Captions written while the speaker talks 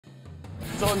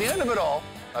So at the end of it all,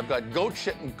 I've got goat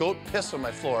shit and goat piss on my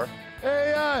floor.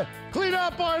 Hey, clean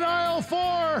up on aisle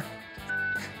 4.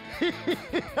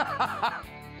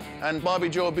 And Bobby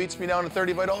Joe beats me down to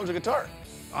 $35 a guitar.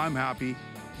 I'm happy.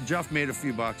 Jeff made a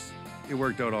few bucks. It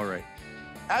worked out all right.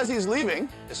 As he's leaving,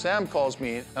 Sam calls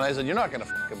me, and I said, you're not gonna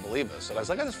fucking believe this. And I was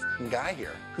like, I got this fucking guy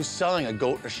here who's selling a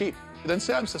goat and a sheep. And then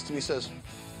Sam says to me, says,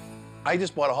 I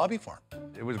just bought a hobby farm.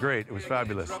 It was great. It was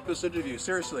fabulous. Drop this interview,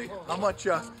 seriously. How much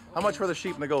for the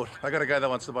sheep and the goat? I got a guy that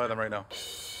wants to buy them right now.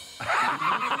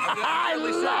 I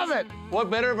love it. What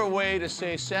better of a way to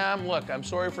say, Sam, look, I'm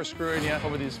sorry for screwing you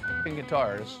over these fucking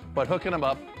guitars, but hooking them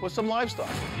up with some livestock.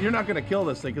 You're not gonna kill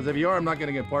this thing, because if you are, I'm not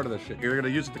gonna get part of this shit. You're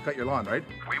gonna use it to cut your lawn, right?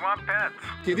 We want pets.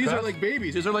 Okay, these Pets? are like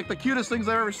babies. These are like the cutest things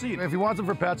I've ever seen. If you want them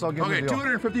for pets, I'll give Okay, you a deal.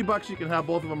 250 bucks, you can have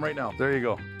both of them right now. There you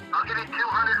go. I'll give you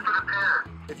 200 for the pair.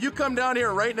 If you come down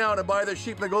here right now to buy this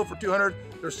sheep and the goat for 200,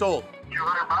 they're sold.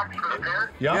 200 bucks for the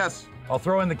pair? Yeah? Yes. I'll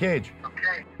throw in the cage.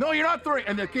 Okay. No, you're not throwing,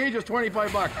 and the cage is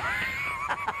 25 bucks.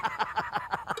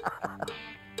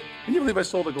 Can you believe I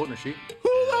sold a goat and a sheep? Who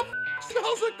the f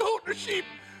sells a goat and a sheep?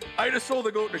 I just sold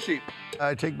a goat and a sheep.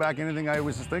 I take back anything I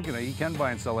was just thinking of. You can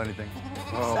buy and sell anything.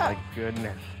 Oh my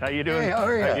goodness. How you doing? Hey, how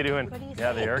are ya? How you doing?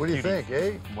 Yeah, they are What do you cuties. think,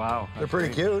 eh? Wow. They're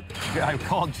pretty cute. I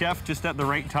called Jeff just at the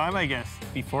right time, I guess.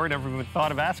 Before, I never even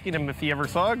thought of asking him if he ever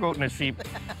saw a goat and a sheep.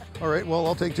 All right, well,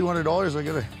 I'll take $200. I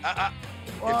gotta.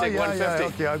 You take yeah,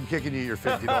 150. okay, I'm kicking you your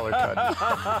 $50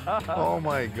 cut. Oh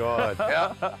my God.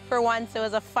 Yeah. For once, it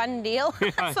was a fun deal.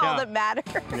 That's all that matters.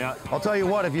 Yeah. I'll tell you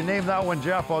what, if you name that one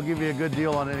Jeff, I'll give you a good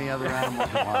deal on any other animal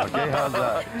you want, okay? How's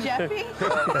that? Jeffy?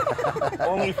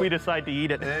 Only if we decide to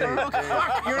eat it. Hey,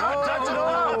 you're not touching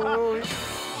it.